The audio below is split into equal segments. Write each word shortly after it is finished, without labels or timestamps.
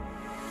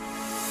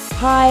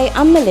Hi,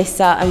 I'm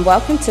Melissa and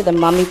welcome to the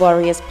Mummy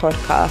Warriors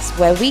podcast,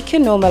 where we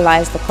can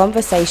normalise the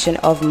conversation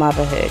of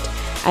motherhood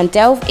and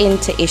delve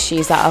into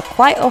issues that are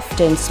quite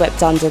often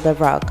swept under the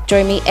rug.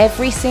 Join me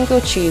every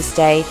single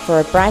Tuesday for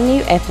a brand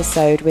new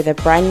episode with a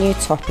brand new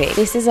topic.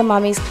 This is a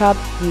Mummy's Club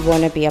you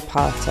want to be a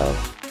part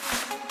of.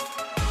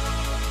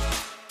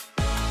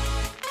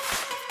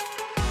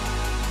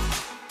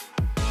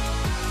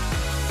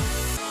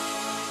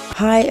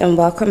 Hi and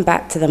welcome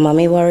back to the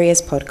Mummy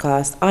Warriors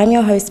podcast. I'm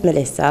your host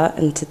Melissa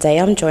and today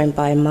I'm joined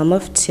by a mum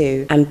of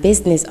two and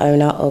business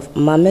owner of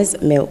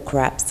Mama's Milk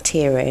Wraps,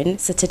 Tierin.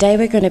 So today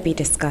we're going to be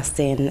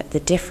discussing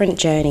the different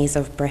journeys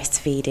of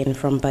breastfeeding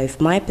from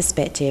both my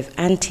perspective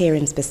and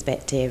Tierin's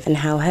perspective and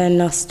how her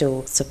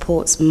Nustle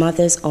supports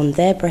mothers on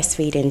their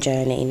breastfeeding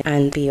journey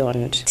and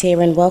beyond.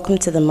 Tierin, welcome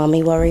to the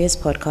Mummy Warriors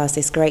podcast.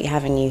 It's great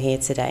having you here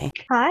today.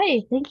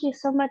 Hi, thank you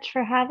so much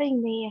for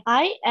having me.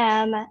 I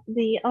am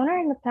the owner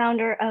and the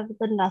founder of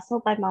the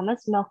Nustle by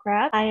Mama's Milk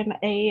Wrap. I am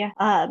a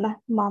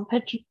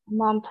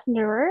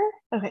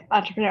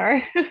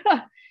entrepreneur,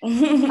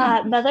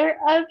 mother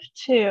of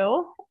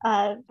two,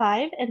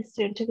 5 and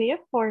soon to be a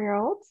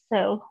 4-year-old.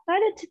 So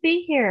excited to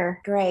be here.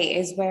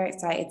 Great, we're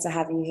excited to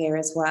have you here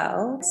as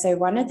well. So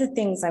one of the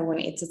things I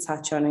wanted to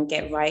touch on and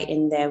get right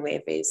in there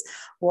with is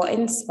what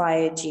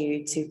inspired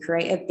you to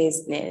create a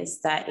business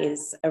that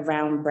is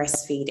around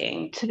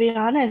breastfeeding? To be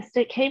honest,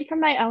 it came from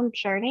my own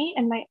journey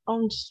and my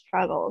own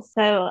struggles.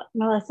 So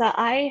Melissa,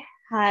 I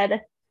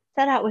had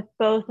set out with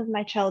both of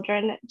my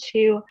children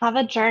to have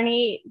a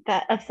journey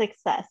of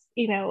success.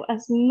 You know,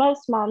 as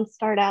most moms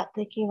start out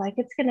thinking like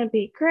it's going to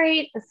be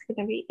great, it's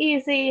going to be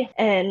easy.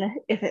 And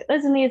if it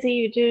isn't easy,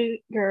 you do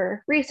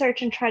your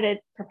research and try to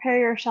prepare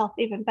yourself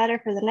even better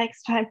for the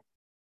next time.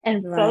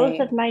 And both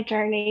of my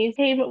journeys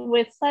came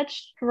with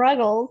such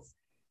struggles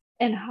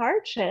and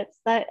hardships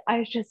that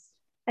I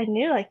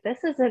knew like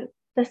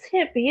this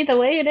can't be the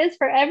way it is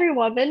for every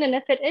woman. And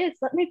if it is,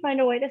 let me find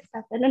a way to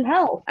step in and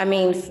help. I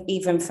mean,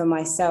 even for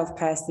myself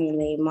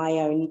personally, my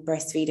own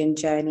breastfeeding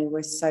journey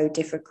was so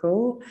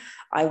difficult.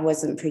 I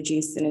wasn't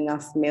producing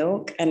enough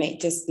milk and it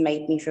just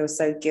made me feel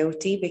so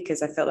guilty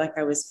because I felt like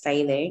I was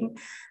failing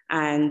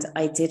and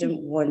I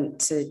didn't want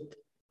to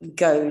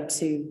go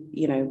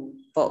to,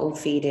 bottle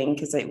feeding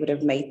because it would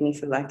have made me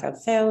feel like I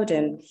failed.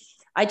 And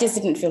I just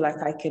didn't feel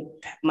like I could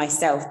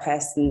myself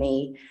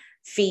personally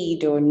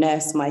feed or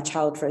nurse my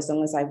child for as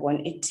long as I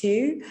wanted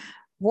to.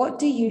 What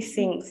do you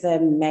think the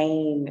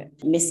main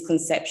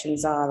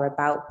misconceptions are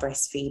about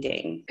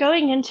breastfeeding?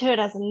 Going into it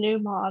as a new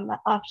mom,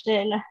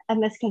 often a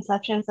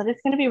misconception is that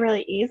it's going to be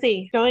really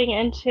easy. Going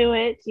into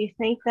it, you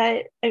think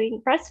that,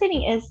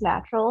 breastfeeding is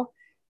natural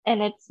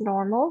and it's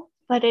normal,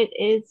 but it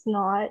is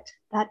not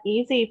that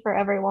easy for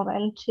every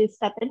woman to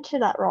step into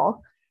that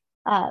role.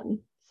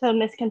 So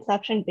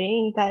misconception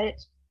being that,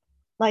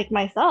 like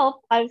myself,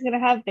 I was going to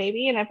have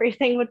baby and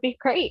everything would be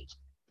great.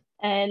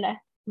 And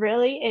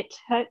really, it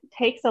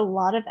takes a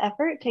lot of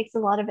effort, takes a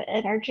lot of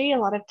energy, a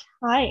lot of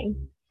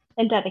time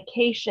and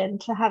dedication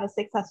to have a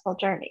successful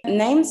journey.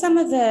 Name some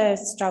of the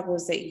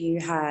struggles that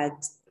you had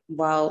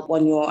while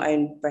on your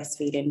own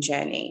breastfeeding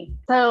journey.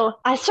 So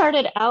I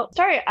started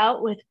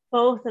out with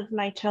both of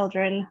my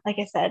children, like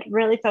I said,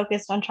 really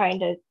focused on trying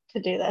to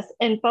do this.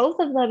 And both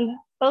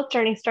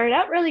journeys started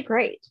out really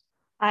great.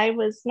 I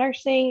was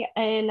nursing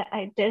and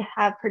I did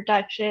have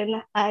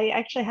production. I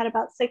actually had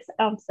about 6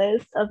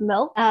 ounces of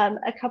milk.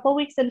 A couple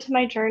weeks into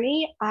my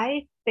journey,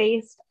 I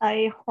faced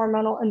a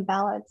hormonal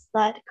imbalance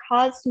that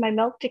caused my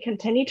milk to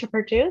continue to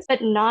produce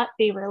but not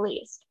be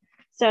released.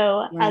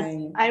 So as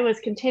I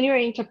was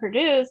continuing to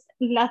produce,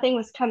 nothing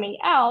was coming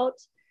out.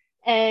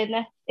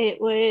 And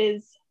it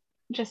was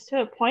just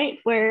to a point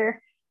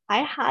where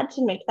I had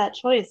to make that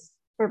choice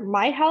for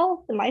my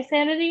health and my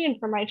sanity and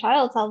for my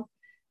child's health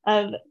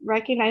of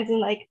recognizing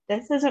like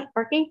this isn't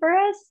working for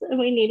us and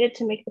we needed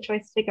to make the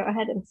choice to go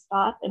ahead and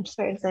stop and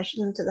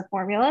transition into the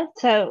formula.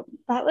 So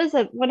that was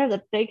one of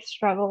the big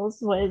struggles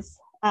was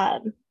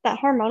that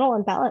hormonal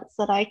imbalance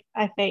that I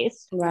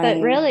faced. But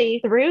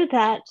really through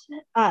that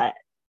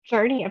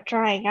journey of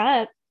drying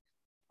up,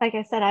 like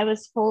I said, I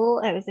was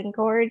full, I was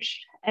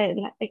engorged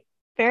and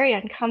very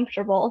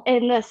uncomfortable.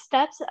 In the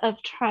steps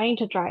of trying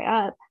to dry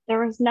up,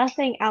 there was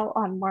nothing out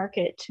on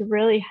market to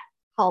really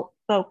help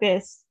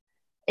focus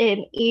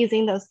in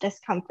easing those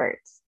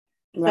discomforts.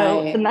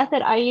 So the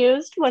method I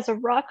used was a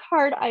rock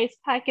hard ice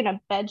pack and a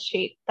bed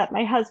sheet that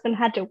my husband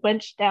had to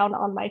winch down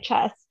on my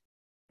chest.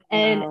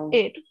 And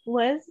it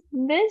was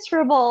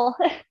miserable.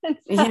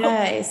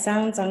 Yeah, it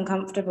sounds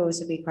uncomfortable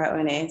to be quite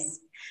honest.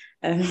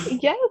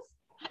 Yes,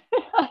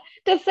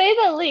 to say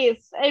the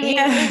least.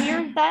 When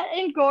you're that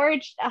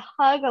engorged, a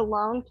hug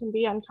alone can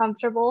be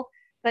uncomfortable.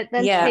 But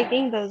then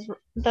taking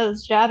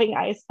those jabbing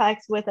ice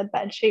packs with a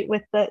bed sheet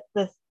with the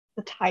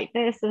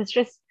tightness,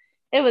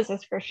 it was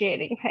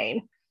excruciating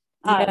pain.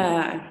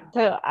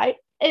 So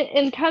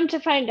and come to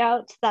find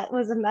out that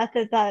was a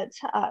method that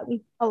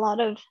a lot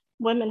of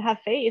women have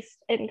faced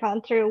and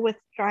gone through with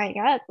drying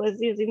up was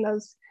using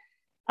those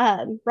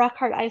rock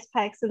hard ice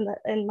packs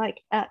in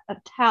like a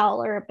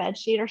towel or a bed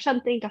sheet or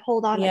something to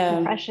hold on to Yeah.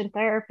 compression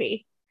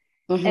therapy.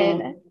 And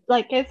Mm-hmm.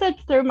 like I said,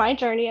 through my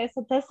journey, I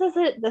said,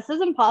 this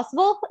is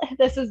impossible.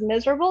 This is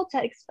miserable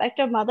to expect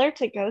a mother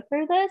to go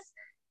through this.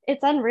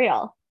 It's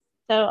unreal.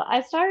 So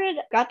I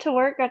got to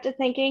work, got to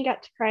thinking,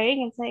 got to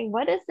praying and saying,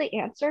 what is the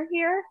answer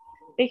here?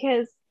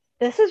 Because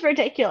this is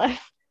ridiculous.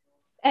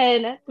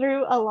 And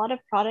through a lot of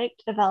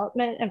product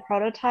development and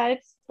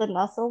prototypes, the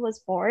Nuzzle was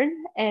born,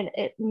 and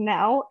it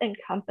now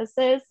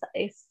encompasses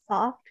a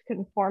soft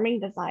conforming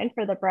design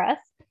for the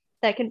breast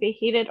that can be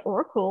heated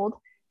or cooled,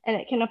 and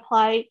it can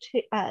apply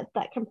to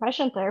that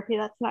compression therapy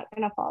that's not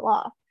going to fall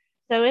off.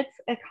 So it's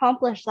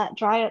accomplished that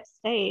dry up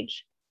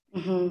stage,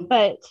 Mm-hmm.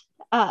 but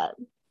uh,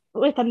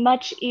 with a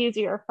much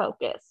easier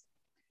focus.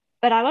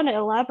 But I want to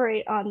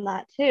elaborate on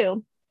that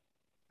too.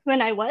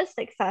 When I was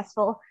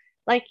successful,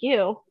 like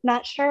you,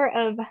 not sure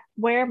of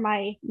where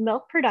my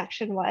milk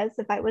production was,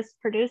 if I was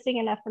producing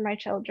enough for my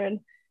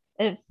children,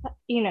 if,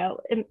 you know,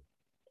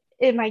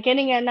 am I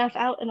getting enough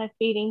out in a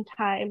feeding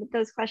time?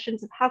 Those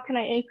questions of how can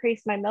I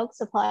increase my milk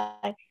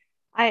supply?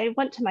 I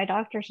went to my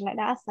doctors and I'd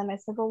asked them, I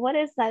said, well, what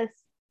is this?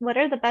 What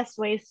are the best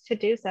ways to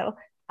do so?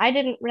 I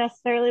didn't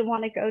necessarily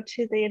want to go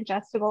to the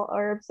ingestible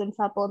herbs and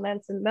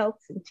supplements and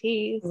milks and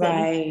teas and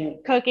Right.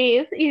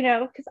 cookies,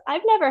 because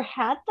I've never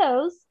had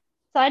those.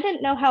 So I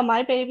didn't know how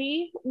my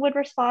baby would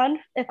respond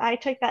if I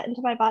took that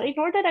into my body,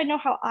 nor did I know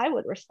how I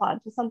would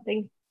respond to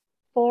something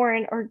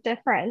foreign or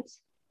different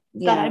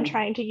that I'm Yeah.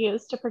 trying to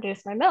use to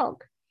produce my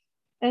milk.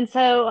 And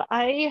so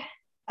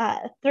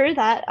through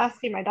that,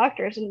 asking my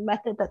doctors, and the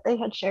method that they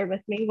had shared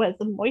with me was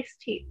a moist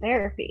heat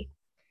therapy.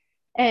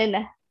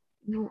 And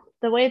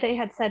the way they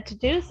had said to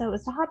do so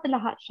was to hop in a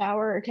hot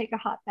shower or take a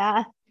hot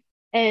bath,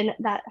 and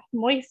that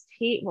moist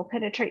heat will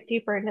penetrate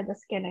deeper into the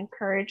skin,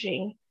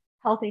 encouraging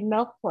healthy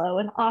milk flow.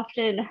 And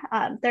often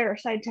there are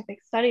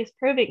scientific studies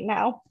proving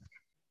now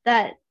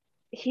that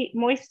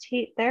moist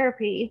heat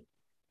therapy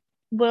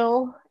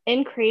will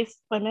increase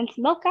women's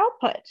milk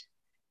output.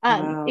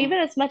 Even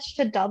Wow. as much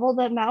to double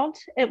the amount,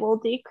 it will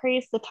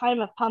decrease the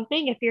time of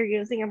pumping if you're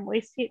using a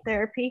moist heat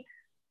therapy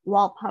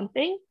while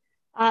pumping.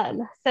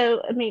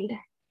 So, I mean,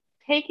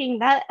 taking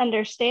that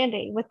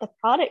understanding with the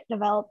product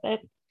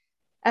development,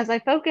 as I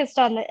focused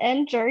on the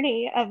end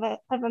journey of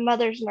a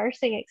mother's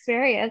nursing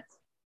experience,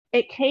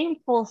 it came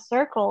full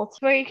circle to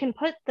where you can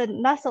put the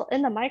Nuzzle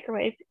in the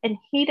microwave and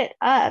heat it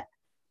up,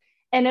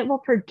 and it will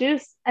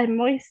produce a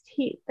moist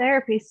heat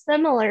therapy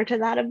similar to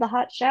that of the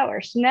hot shower.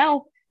 So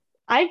now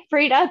I've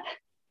freed up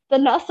the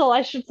Nuzzle,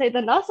 I should say,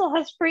 the Nuzzle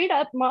has freed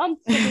up moms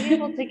to be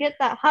able to get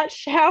that hot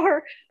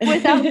shower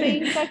without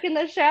being stuck in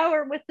the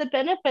shower with the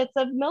benefits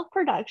of milk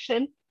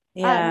production.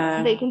 They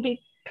Yeah. can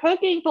be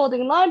cooking,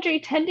 folding laundry,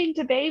 tending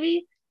to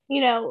baby,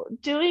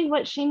 doing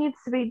what she needs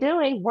to be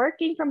doing,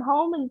 working from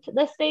home in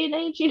this day and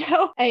age,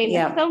 and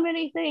Yeah. so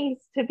many things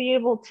to be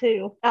able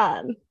to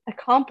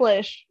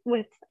accomplish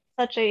with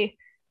such a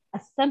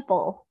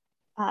simple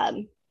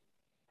um,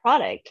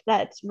 product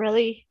that's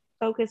really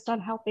focused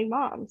on helping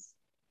moms.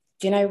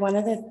 Do you know, one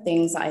of the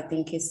things that I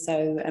think is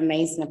so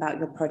amazing about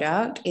your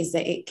product is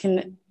that it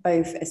can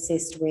both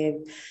assist with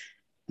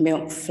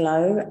milk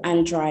flow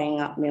and drying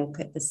up milk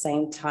at the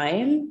same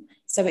time.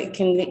 So it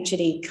can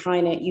literally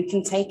kind of, you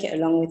can take it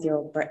along with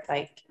your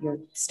like your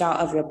start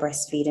of your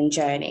breastfeeding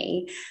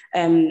journey.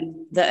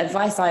 The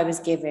advice I was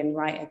given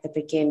right at the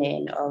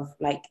beginning of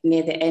like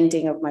near the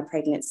ending of my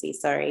pregnancy,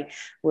 sorry,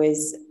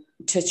 was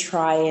to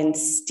try and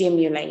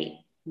stimulate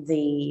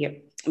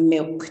the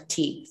milk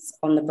teats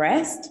on the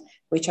breast,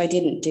 which I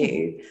didn't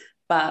do.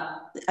 But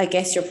I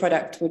guess your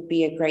product would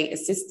be a great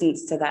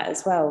assistance to that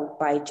as well,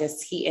 by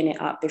just heating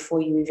it up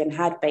before you even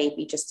had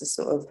baby, just to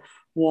sort of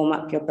warm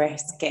up your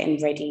breast,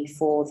 getting ready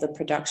for the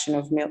production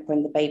of milk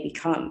when the baby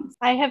comes.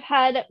 I have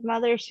had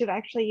mothers who've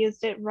actually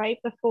used it right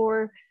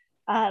before,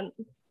 um,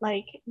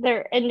 like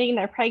they're ending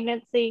their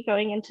pregnancy,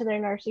 going into their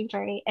nursing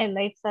journey, and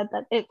they've said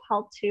that it's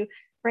helped to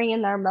bring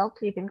in their milk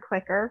even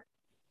quicker.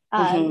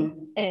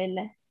 Mm-hmm.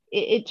 And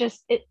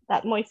it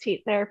that moist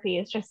heat therapy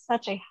is just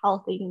such a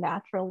healthy,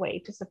 natural way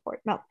to support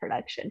milk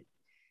production.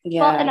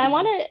 Well, and Yeah. I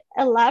want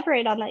to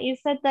elaborate on that. You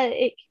said that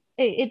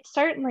it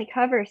certainly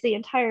covers the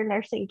entire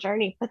nursing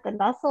journey, but the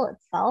Nuzzle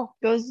itself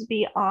goes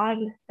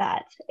beyond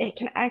that. It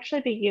can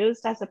actually be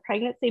used as a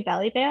pregnancy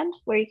belly band,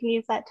 where you can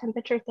use that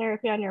temperature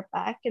therapy on your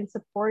back and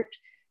support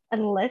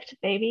and lift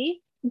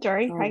baby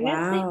during Oh,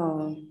 pregnancy.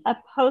 wow. A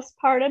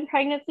postpartum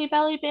pregnancy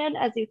belly band,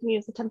 as you can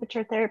use the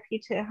temperature therapy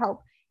to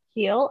help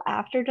heal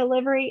after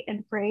delivery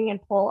and bring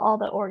and pull all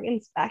the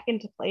organs back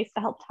into place to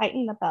help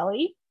tighten the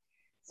belly.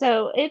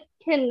 So it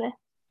can,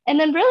 and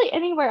then really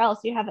anywhere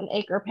else you have an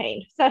ache or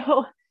pain.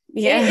 So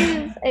it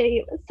Yeah.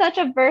 is such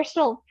a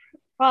versatile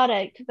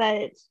product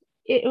that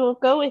it will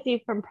go with you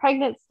from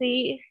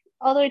pregnancy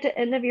all the way to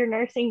end of your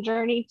nursing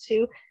journey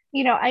to,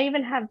 I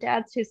even have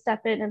dads who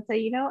step in and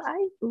say,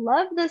 I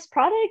love this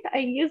product. I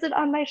use it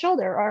on my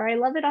shoulder, or I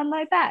love it on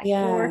my back,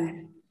 or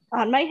Yeah.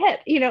 on my hip.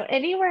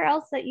 Anywhere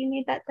else that you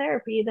need that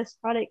therapy, this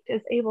product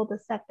is able to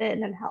step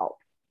in and help.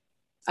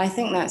 I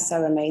think that's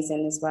so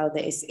amazing as well,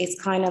 that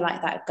it's kind of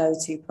like that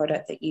go-to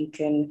product that you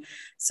can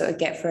sort of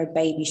get for a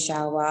baby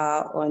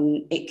shower,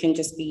 on it can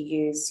just be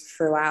used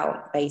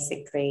throughout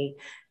basically.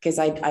 Because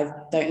I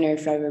don't know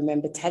if I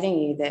remember telling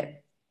you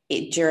that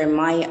during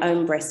my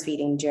own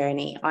breastfeeding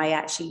journey, I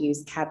actually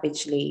used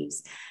cabbage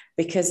leaves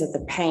because of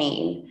the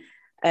pain.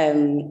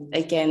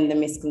 Again, the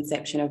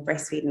misconception of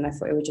breastfeeding, I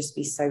thought it would just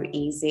be so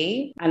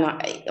easy. And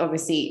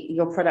obviously,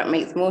 your product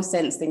makes more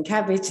sense than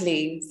cabbage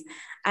leaves.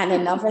 And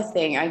another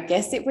thing, I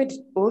guess it would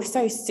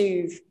also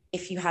soothe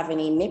if you have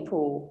any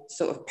nipple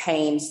sort of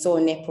pain, sore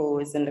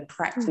nipples and the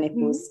cracked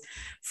nipples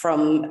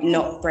from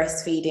not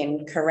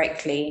breastfeeding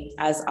correctly,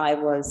 as I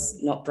was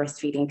not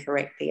breastfeeding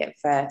correctly at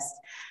first.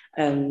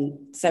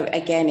 So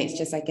again, it's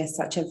just, I guess,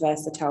 such a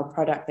versatile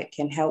product that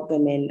can help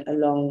women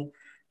along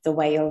the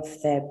way of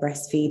their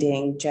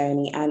breastfeeding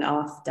journey and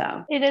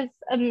after. It is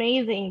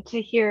amazing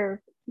to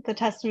hear the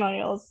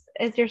testimonials.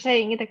 As you're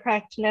saying, the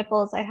cracked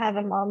nipples, I have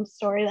a mom's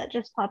story that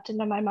just popped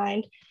into my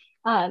mind.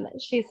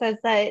 She says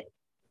that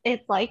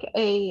it's like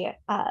a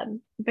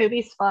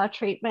booby spa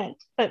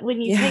treatment, but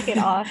when you take it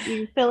off,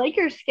 you feel like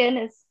your skin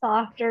is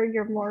softer,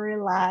 you're more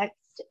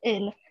relaxed,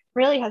 and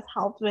really has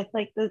helped with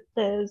like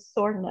the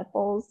sore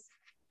nipples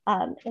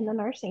in the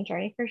nursing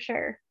journey for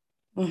sure.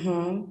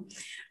 Mm-hmm.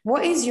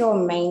 What is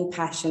your main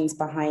passions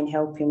behind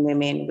helping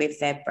women with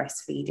their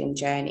breastfeeding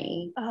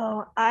journey?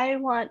 Oh, I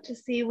want to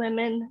see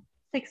women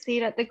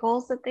succeed at the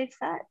goals that they've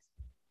set.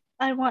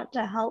 I want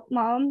to help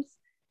moms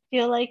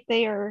feel like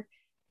they are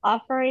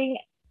offering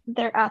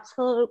their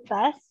absolute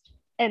best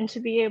and to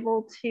be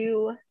able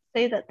to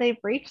say that they've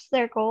reached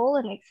their goal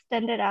and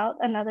extend it out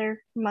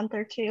another month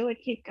or two and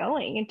keep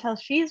going until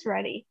she's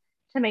ready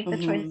to make the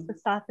choice Mm-hmm. to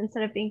stop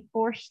instead of being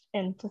forced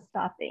into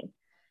stopping.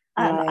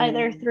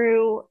 Either Right.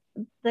 through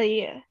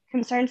the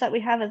concerns that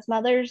we have as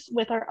mothers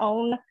with our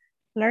own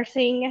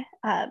nursing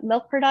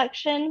milk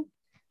production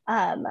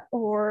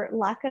or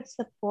lack of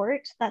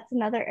support. That's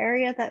another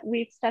area that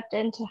we've stepped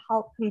in to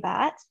help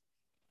combat.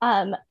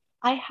 Um,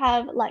 I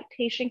have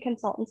lactation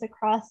consultants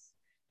across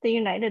the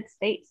United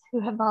States who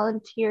have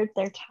volunteered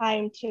their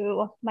time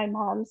to my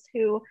moms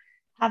who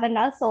have a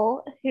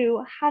nuzzle,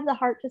 who have the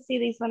heart to see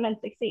these women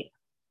succeed.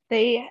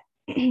 They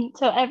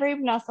so every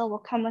nuzzle will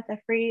come with a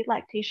free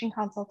lactation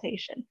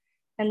consultation.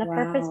 And the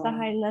purpose Wow.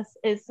 behind this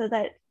is so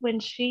that when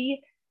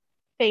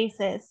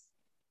faces,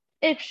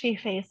 if she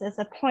faces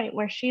a point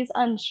where she's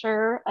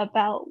unsure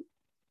about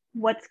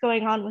what's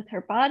going on with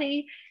her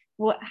body,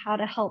 how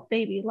to help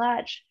baby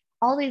latch,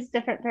 all these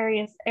different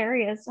various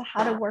areas,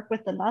 how to work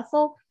with the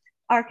muscle.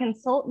 Our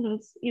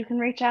consultants, you can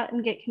reach out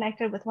and get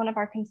connected with one of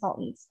our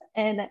consultants,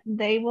 and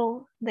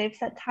they've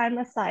set time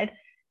aside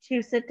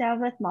to sit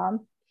down with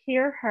mom,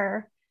 hear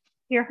her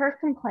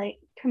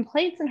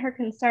complaints and her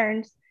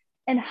concerns,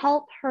 and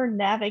help her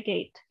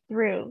navigate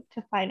through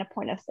to find a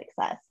point of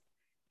success.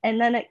 And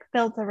then it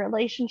builds a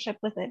relationship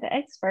with an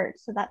expert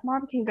so that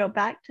mom can go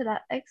back to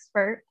that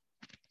expert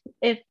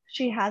if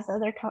she has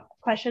other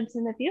questions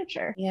in the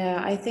future.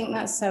 Yeah, I think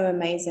that's so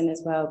amazing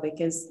as well,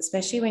 because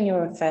especially when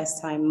you're a first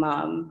time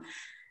mum,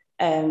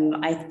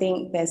 I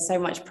think there's so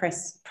much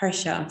pressure,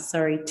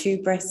 to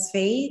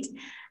breastfeed.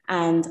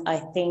 And I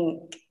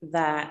think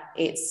that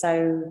it's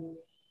so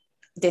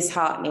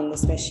disheartening,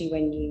 especially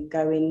when you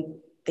go in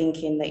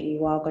thinking that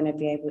you are going to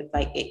be able,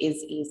 like it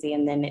is easy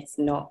and then it's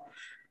not.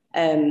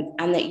 And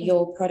that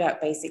your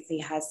product basically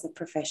has the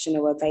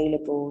professional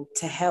available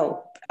to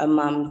help a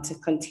mum to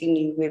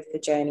continue with the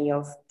journey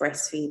of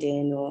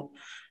breastfeeding or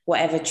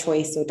whatever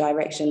choice or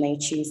direction they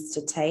choose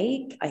to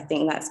take. I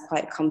think that's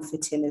quite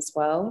comforting as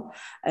well.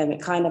 It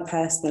kind of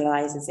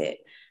personalizes it,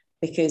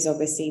 because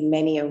obviously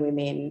many are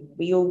women,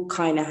 we all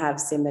kind of have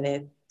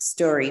similar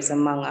stories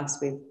among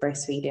us with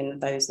breastfeeding,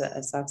 those that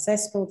are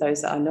successful,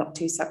 those that are not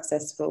too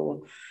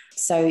successful.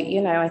 So,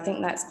 I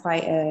think that's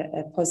quite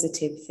a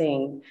positive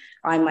thing.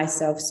 I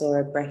myself saw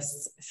a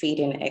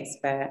breastfeeding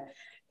expert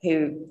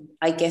who,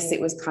 I guess it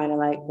was kind of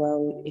like,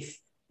 well, if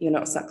you're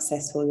not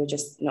successful, you're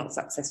just not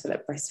successful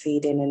at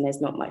breastfeeding and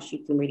there's not much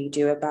you can really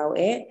do about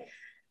it,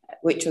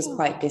 which was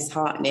quite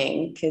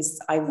disheartening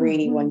because I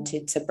really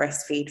wanted to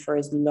breastfeed for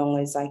as long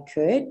as I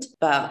could.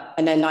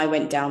 And then I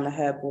went down the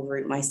herbal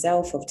route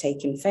myself of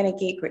taking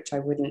Fenugreek, which I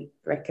wouldn't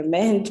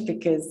recommend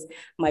because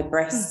my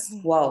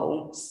breasts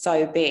swole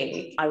so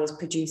big. I was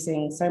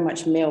producing so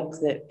much milk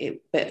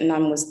but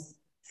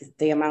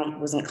the amount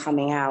wasn't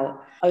coming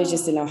out. I was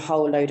just in a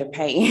whole load of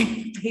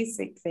pain,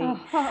 basically.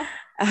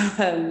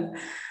 Um,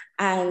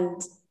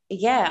 and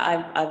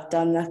yeah, I've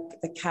done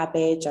the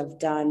cabbage, I've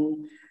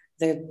done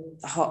the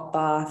hot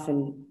bath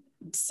and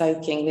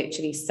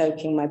literally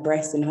soaking my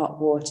breast in hot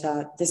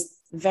water, just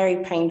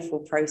very painful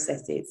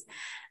processes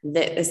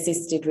that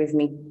assisted with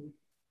me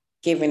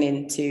giving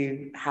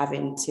into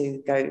having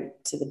to go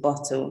to the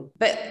bottle.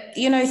 But,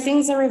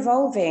 things are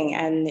evolving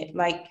and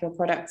like your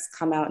products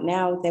come out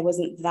now, there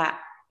wasn't that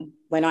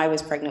when I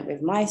was pregnant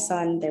with my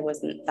son, there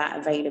wasn't that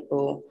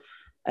available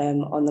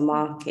on the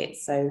market.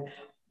 So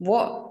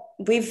What,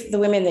 with the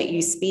women that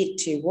you speak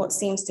to, what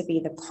seems to be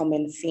the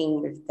common theme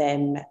with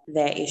them,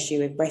 their issue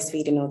with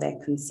breastfeeding or their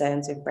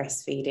concerns with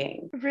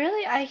breastfeeding?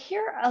 Really, I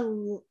hear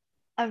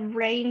a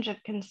range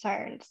of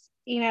concerns.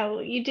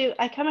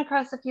 I come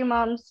across a few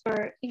moms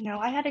where,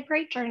 I had a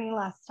great journey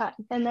last time.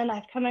 And then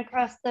I've come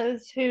across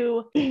those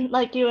who,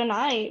 like you and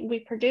I,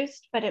 we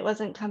produced, but it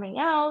wasn't coming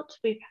out.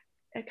 We've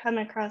come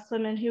across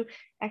women who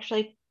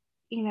actually,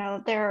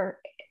 there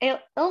are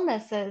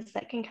illnesses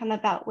that can come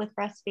about with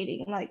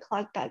breastfeeding, like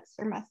clogged ducts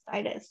or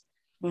mastitis.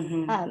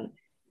 Mm-hmm.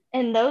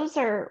 And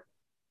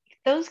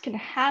those can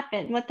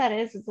happen. What that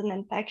is an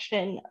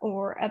infection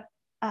or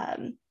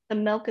the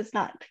milk is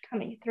not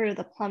coming through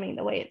the plumbing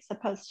the way it's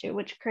supposed to,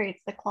 which creates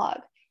the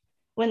clog.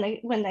 When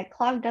the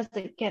clog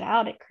doesn't get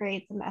out, it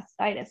creates a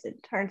mastitis.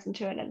 It turns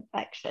into an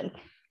infection.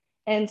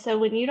 And so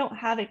when you don't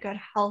have a good,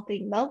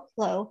 healthy milk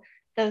flow,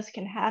 those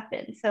can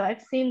happen. So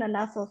I've seen the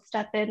Nuzzle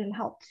step in and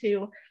help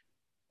to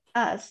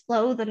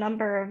slow the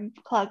number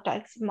of clogged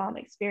ducts mom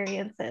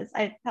experiences.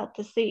 I've helped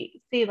to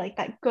see like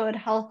that good,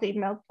 healthy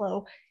milk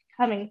flow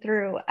coming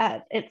through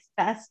at its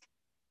best,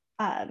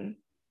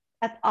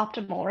 at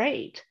optimal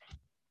rate.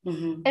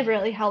 Mm-hmm. It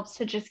really helps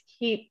to just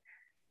keep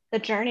the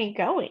journey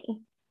going.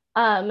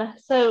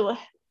 So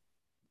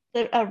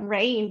a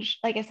range,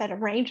 like I said, a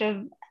range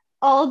of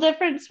all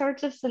different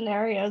sorts of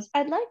scenarios.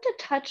 I'd like to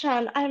touch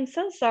on, I'm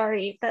so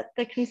sorry that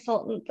the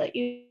consultant that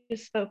you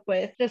spoke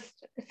with it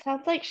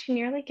sounds like she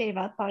nearly gave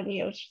up on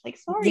you. She's like,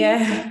 sorry, you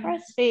can't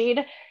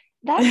breastfeed.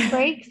 That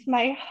breaks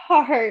my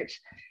heart.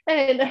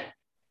 And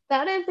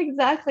that is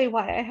exactly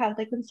why I have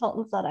the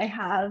consultants that I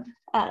have,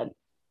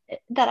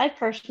 that I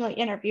personally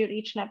interviewed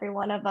each and every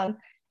one of them.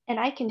 And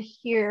I can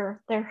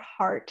hear their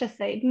heart to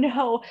say,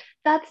 no,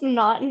 that's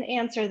not an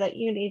answer that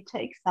you need to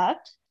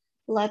accept.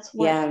 Let's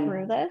work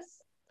through this.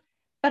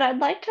 But I'd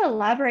like to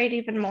elaborate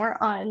even more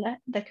on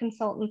the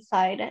consultant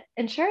side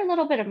and share a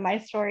little bit of my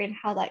story and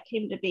how that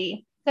came to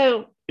be.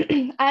 So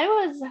I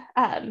was,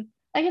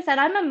 like I said,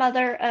 I'm a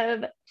mother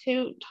of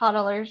 2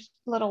 toddlers,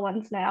 little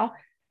ones now.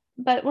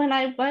 But when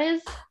I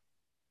was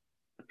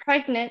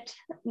pregnant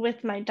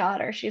with my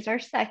daughter, she's our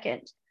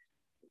second,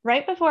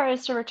 right before I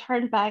was to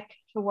return back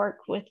to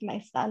work with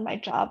my son, my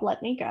job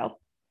let me go.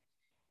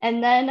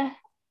 And then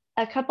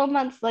a couple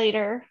months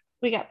later,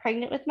 we got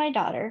pregnant with my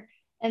daughter.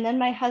 And then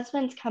my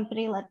husband's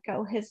company let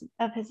go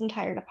of his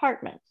entire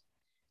department.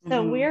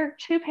 So we're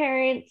 2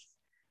 parents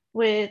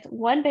with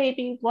 1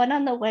 baby, 1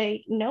 on the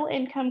way, no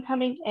income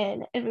coming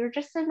in. And we were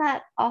just in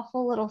that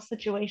awful little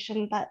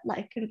situation that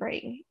life can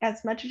bring.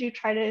 As much as you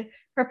try to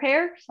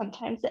prepare,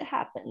 sometimes it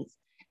happens.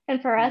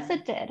 And for us,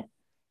 it did.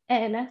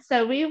 And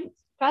so we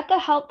got the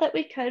help that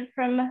we could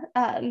from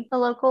the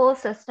local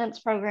assistance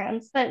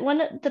programs. But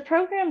one of the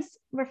programs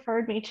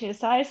referred me to,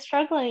 so I was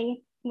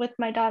struggling with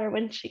my daughter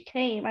when she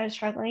came. I was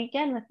struggling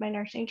again with my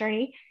nursing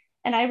journey.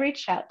 And I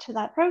reached out to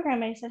that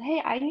program. I said, hey,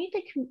 I need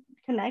to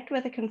connect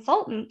with a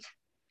consultant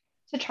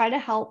to try to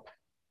help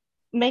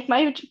make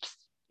my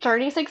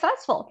journey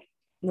successful.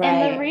 Right.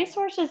 And the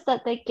resources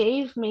that they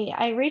gave me,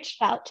 I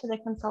reached out to the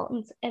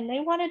consultants and they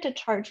wanted to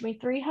charge me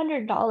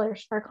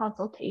 $300 for a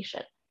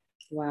consultation.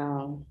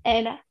 Wow.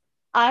 And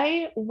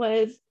I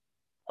was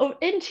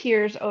in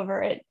tears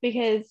over it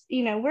because,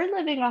 we're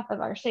living off of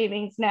our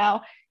savings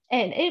now.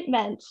 And it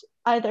meant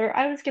either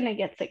I was going to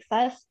get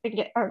success and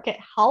get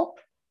help,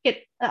 get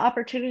the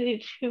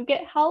opportunity to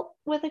get help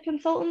with a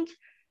consultant,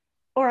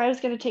 or I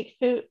was going to take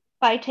food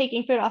by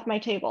taking food off my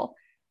table,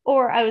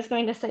 or I was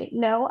going to say,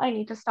 no, I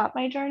need to stop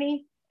my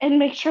journey and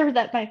make sure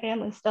that my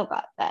family still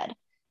got fed.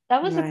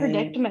 That was the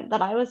predicament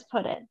that I was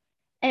put in.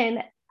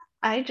 And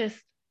I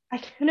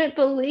couldn't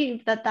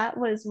believe that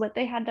was what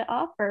they had to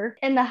offer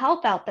and the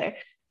help out there.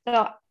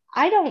 So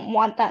I don't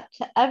want that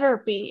to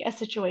ever be a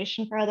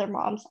situation for other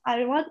moms.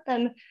 I want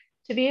them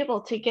to be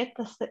able to get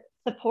the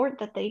support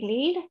that they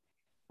need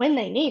when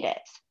they need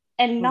it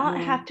and not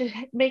have to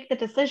make the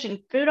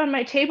decision, food on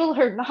my table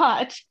or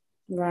not.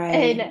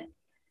 Right. And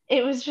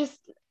it was just,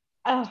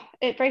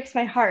 it breaks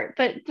my heart.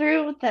 But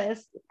through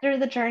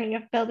the journey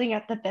of building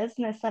up the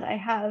business that I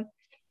have,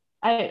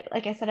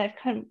 like I said, I've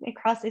come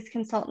across these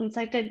consultants.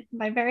 I did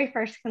my very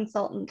first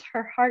consultant.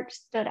 Her heart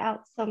stood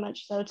out so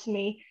much so to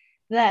me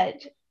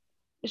that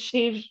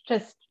she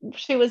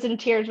was in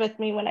tears with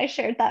me when I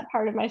shared that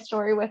part of my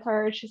story with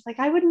her. She's like,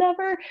 I would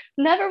never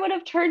would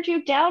have turned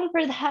you down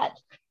for that.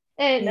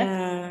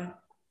 And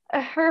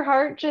her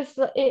heart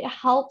it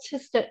helped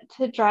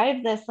to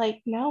drive this,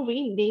 like, no,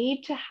 we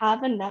need to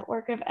have a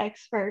network of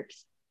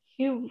experts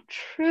who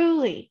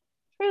truly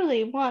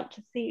want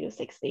to see you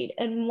succeed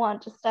and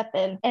want to step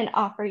in and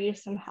offer you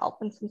some help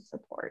and some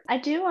support. I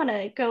do want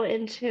to go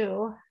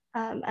into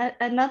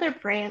another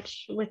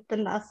branch with the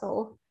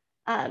Nuzzle.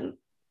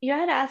 You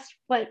had asked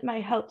what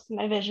my hopes and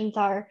my visions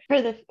are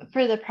for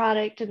the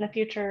product in the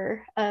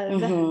future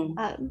of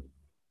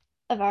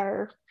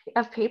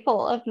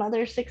people, of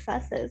mothers'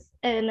 successes.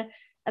 And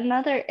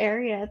another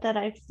area that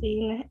I've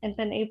seen and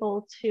been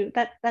able to,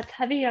 that's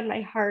heavy on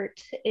my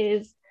heart,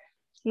 is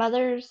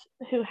mothers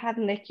who have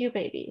NICU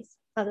babies,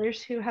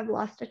 mothers who have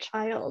lost a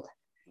child.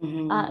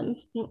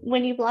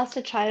 When you've lost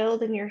a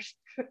child and you're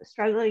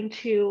struggling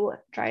to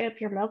dry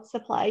up your milk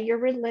supply, you're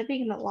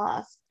reliving the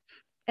loss.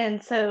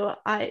 And so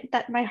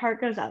my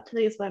heart goes out to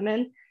these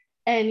women,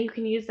 and you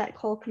can use that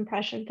cold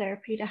compression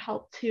therapy to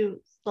help to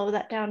slow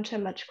that down to a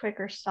much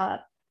quicker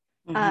stop.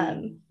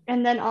 And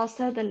then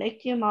also the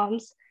NICU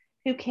moms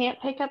who can't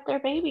pick up their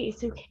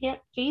babies, who can't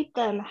feed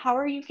them. How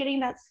are you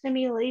getting that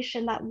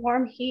stimulation, that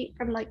warm heat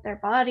from like their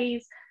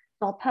bodies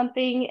while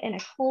pumping in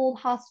a cold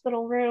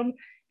hospital room?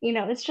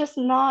 It's just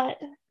not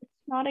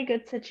a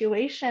good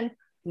situation.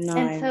 No.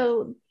 And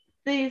so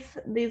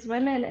these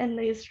women in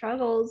these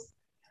struggles,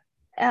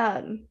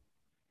 my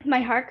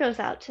heart goes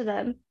out to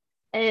them.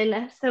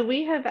 And so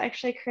we have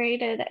actually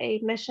created a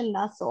mission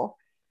nuzzle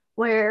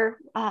where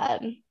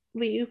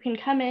you can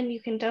come in,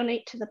 you can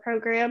donate to the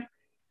program,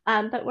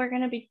 but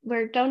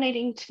we're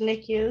donating to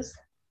NICUs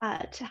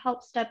to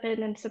help step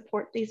in and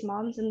support these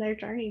moms in their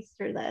journeys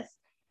through this.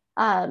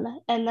 And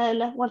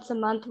then once a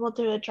month, we'll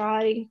do a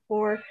drawing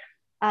for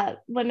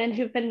women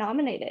who've been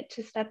nominated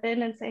to step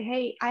in and say,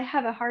 hey, I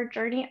have a hard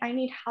journey. I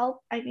need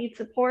help. I need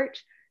support.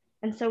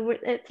 And so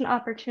it's an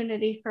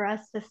opportunity for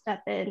us to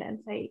step in and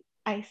say,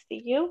 I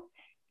see you.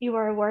 You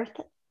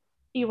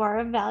are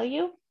of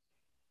value.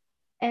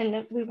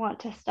 And we want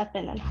to step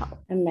in and help.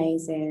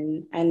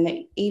 Amazing.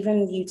 And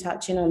even you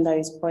touching on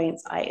those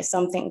points, it's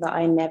something that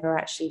I never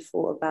actually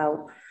thought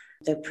about.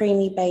 The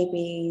preemie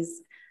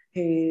babies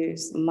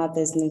whose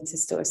mothers need to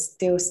sort of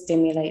still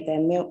stimulate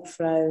their milk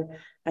flow,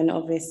 and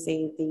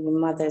obviously the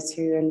mothers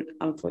who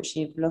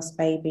unfortunately have lost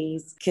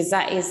babies, because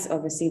that is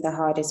obviously the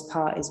hardest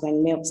part, is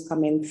when milk's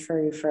coming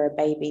through for a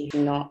baby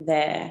who's not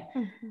there.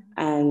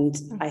 And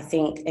I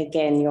think,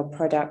 again, your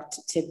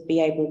product, to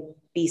be able to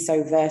be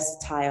so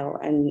versatile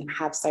and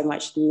have so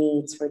much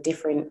needs for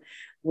different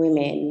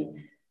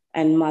women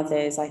and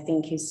mothers, I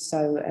think is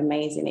so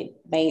amazing.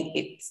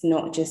 It's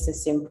not just a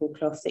simple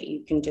cloth that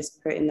you can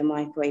just put in the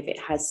microwave.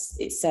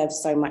 It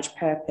serves so much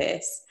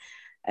purpose.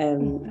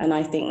 And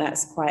I think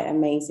that's quite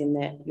amazing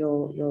that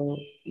you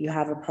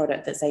have a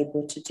product that's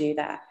able to do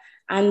that,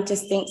 and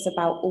just thinks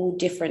about all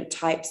different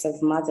types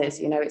of mothers.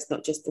 It's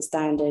not just the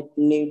standard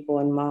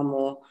newborn mum,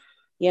 or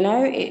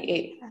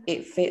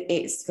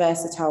it's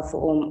versatile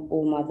for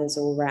all mothers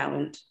all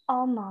round.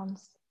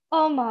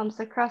 All moms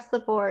across the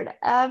board.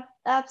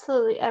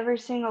 Absolutely every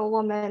single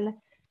woman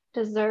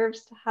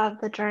deserves to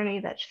have the journey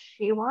that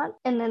she wants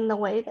and in the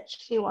way that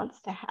she wants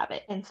to have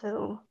it. And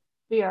so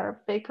we are a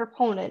big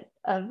proponent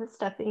of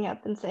stepping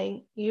up and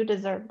saying, you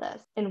deserve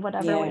this in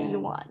whatever way you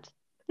want.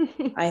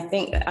 I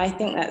think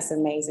that's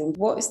amazing.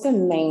 What's the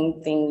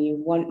main thing you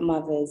want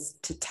mothers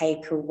to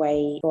take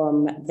away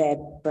from their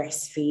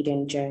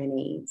breastfeeding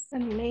journeys? The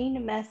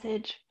main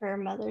message for a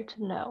mother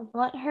to know. I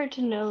want her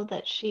to know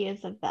that she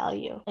is of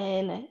value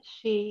and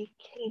she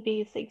can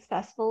be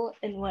successful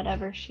in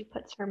whatever she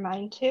puts her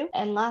mind to.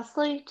 And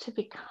lastly, to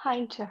be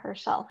kind to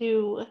herself,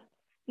 to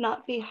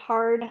not be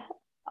hard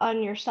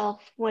on yourself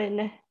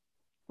when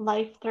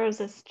life throws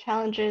us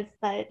challenges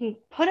that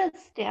put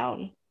us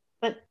down.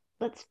 But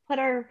let's put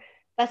our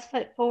best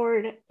foot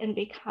forward and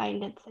be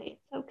kind and say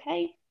it's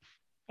okay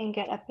and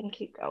get up and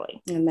keep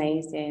going.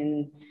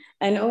 Amazing.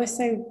 And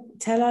also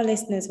tell our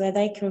listeners where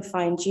they can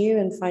find you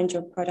and find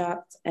your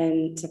product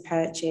and to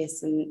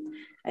purchase and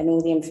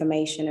all the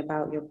information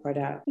about your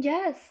product.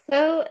 Yes,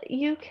 so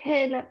you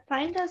can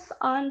find us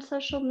on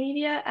social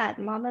media at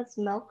Mama's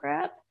Milk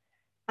Wrap,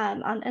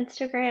 on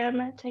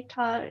Instagram,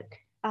 TikTok,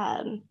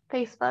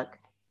 Facebook.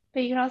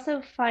 But you can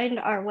also find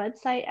our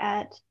website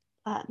at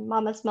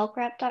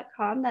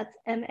mamasmilkwrap.com. That's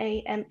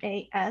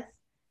MAMASMILK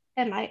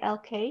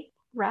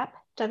wrap,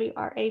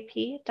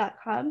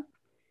 WRAP.com.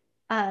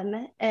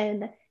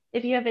 And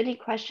if you have any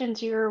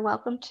questions, you're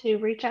welcome to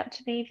reach out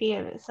to me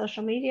via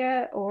social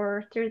media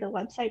or through the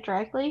website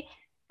directly.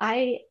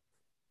 I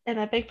am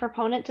a big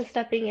proponent to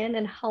stepping in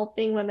and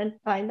helping women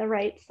find the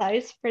right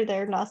size for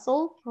their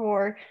nuzzle,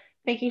 for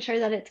making sure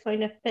that it's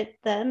going to fit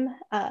them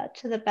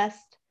to the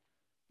best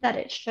that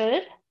it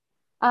should.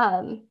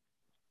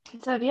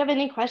 So if you have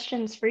any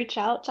questions, reach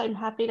out. I'm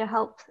happy to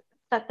help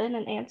step in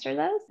and answer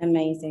those.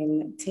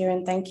 Amazing.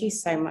 Tiran, thank you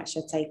so much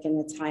for taking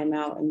the time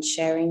out and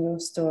sharing your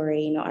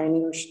story, not only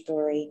your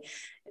story,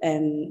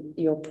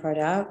 your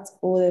product.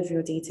 All of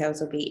your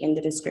details will be in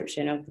the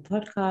description of the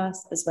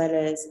podcast, as well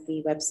as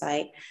the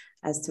website,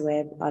 as to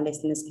where our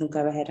listeners can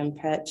go ahead and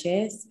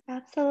purchase.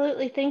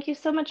 Absolutely. Thank you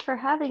so much for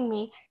having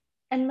me.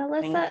 And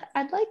Melissa,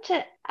 I'd like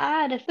to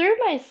add, through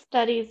my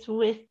studies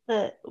with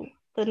the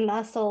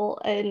nuzzle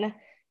and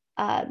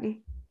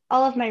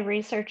all of my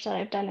research that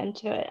I've done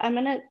into it, I'm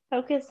going to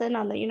focus in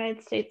on the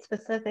United States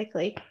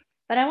specifically,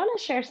 but I want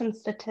to share some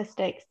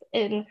statistics.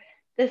 And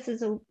this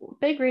is a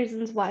big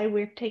reasons why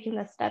we're taking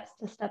the steps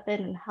to step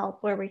in and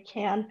help where we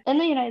can. In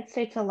the United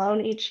States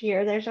alone, each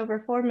year, there's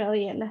over 4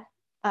 million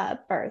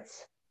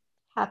births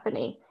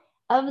happening.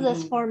 Of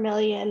this 4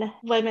 million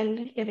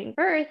women giving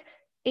birth,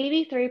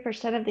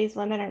 83% of these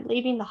women are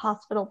leaving the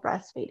hospital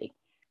breastfeeding.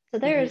 So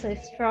there is a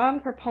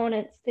strong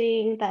proponent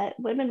seeing that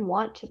women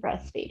want to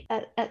breastfeed.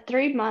 At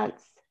 3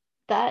 months,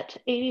 that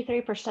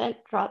 83%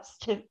 drops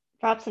to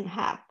drops in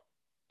half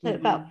to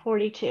about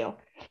 42.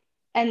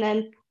 And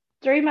then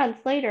 3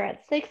 months later,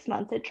 at 6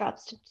 months, it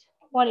drops to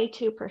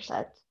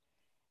 22%.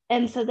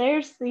 And so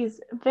there's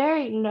these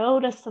very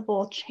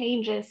noticeable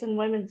changes in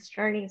women's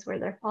journeys where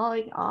they're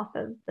falling off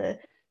of the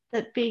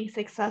being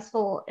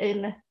successful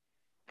in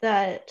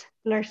that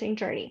nursing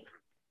journey.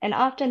 And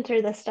often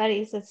through the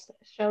studies, it's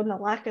shown the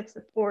lack of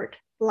support,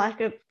 lack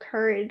of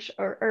courage,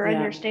 or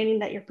understanding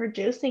that you're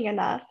producing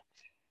enough.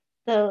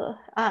 So,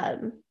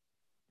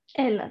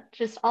 and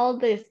just all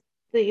these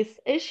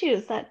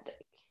issues that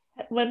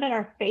women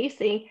are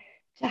facing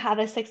to have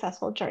a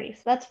successful journey.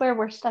 So that's where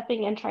we're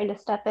stepping in, trying to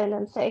step in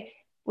and say,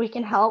 we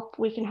can help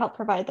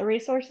provide the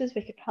resources,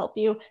 we can help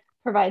you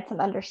provide some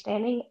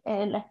understanding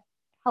and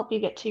help you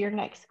get to your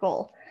next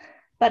goal.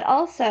 But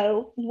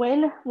also,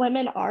 when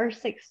women are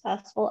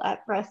successful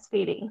at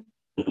breastfeeding,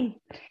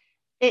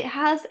 it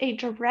has a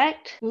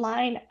direct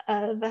line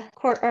of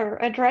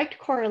a direct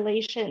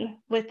correlation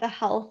with the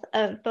health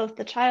of both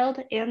the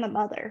child and the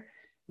mother.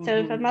 So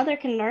if a mother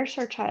can nurse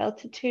her child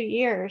to 2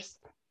 years,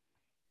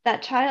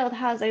 that child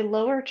has a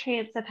lower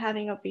chance of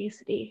having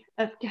obesity,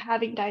 of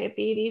having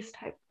diabetes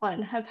type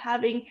 1, of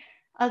having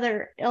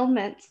other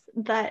ailments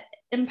that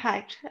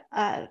impact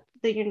the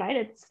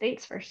United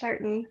States for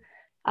certain.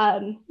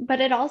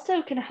 But it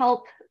also can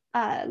help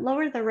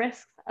lower the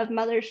risks of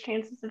mother's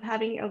chances of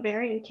having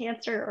ovarian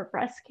cancer or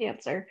breast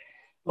cancer,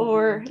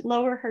 or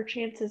lower her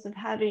chances of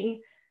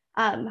having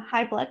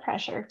high blood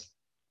pressure.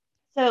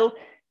 So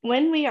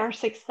when we are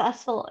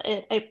successful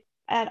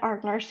at our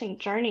nursing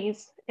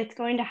journeys, it's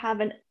going to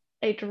have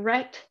a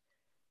direct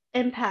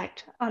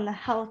impact on the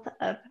health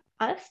of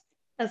us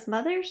as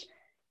mothers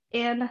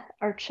and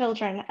our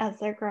children as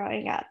they're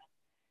growing up.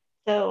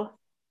 So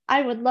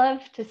I would love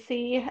to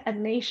see a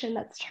nation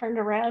that's turned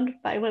around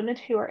by women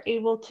who are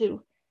able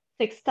to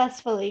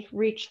successfully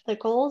reach the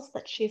goals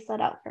that she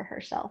set out for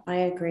herself. I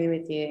agree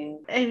with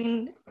you. I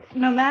mean,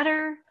 no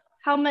matter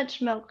how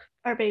much milk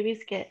our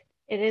babies get,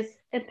 it is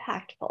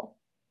impactful.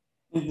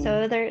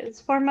 So there's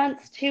 4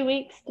 months, 2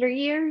 weeks, 3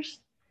 years.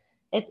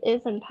 It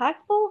is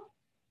impactful,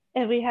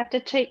 and we have to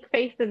take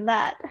faith in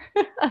that.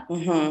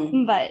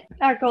 But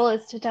our goal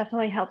is to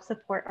definitely help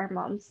support our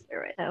moms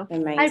through it. So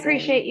amazing. I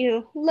appreciate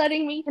you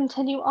letting me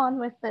continue on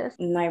with this.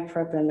 No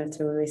problem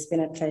at all. It's been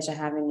a pleasure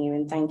having you,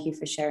 and thank you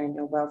for sharing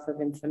your wealth of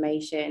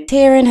information.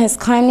 Tieran has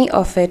kindly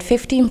offered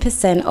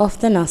 15% off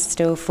the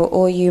Nustil for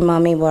all you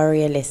Mummy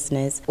Warrior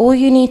listeners. All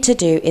you need to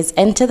do is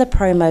enter the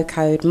promo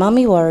code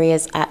Mummy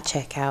Warriors at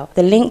checkout.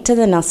 The link to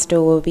the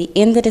Nustil will be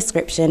in the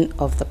description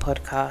of the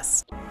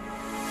podcast.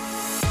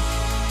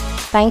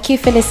 Thank you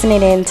for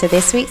listening in to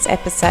this week's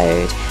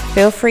episode.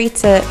 Feel free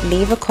to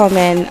leave a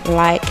comment,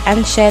 like,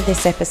 and share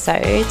this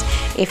episode.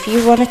 If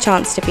you want a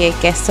chance to be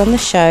a guest on the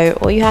show,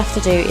 all you have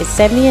to do is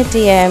send me a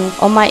DM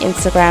on my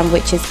Instagram,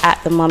 which is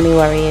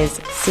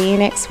 @TheMummyWarriors. See you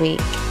next week.